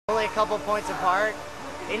couple points apart,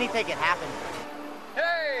 anything can happen.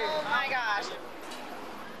 Hey! Oh my gosh.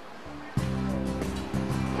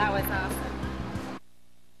 That was awesome.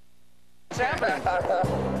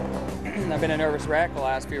 I've been a nervous wreck the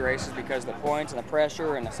last few races because the points and the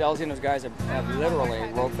pressure and the Celsius and those guys have literally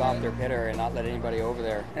roped off their pit area and not let anybody over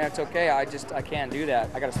there. And it's okay, I can't do that.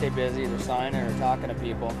 I gotta stay busy either signing or talking to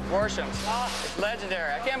people. Worshams, it's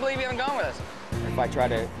legendary. I can't believe you haven't gone with us. If I try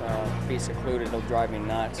to be secluded, it'll drive me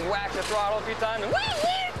nuts. Whack the throttle a few times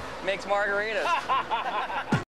and makes margaritas.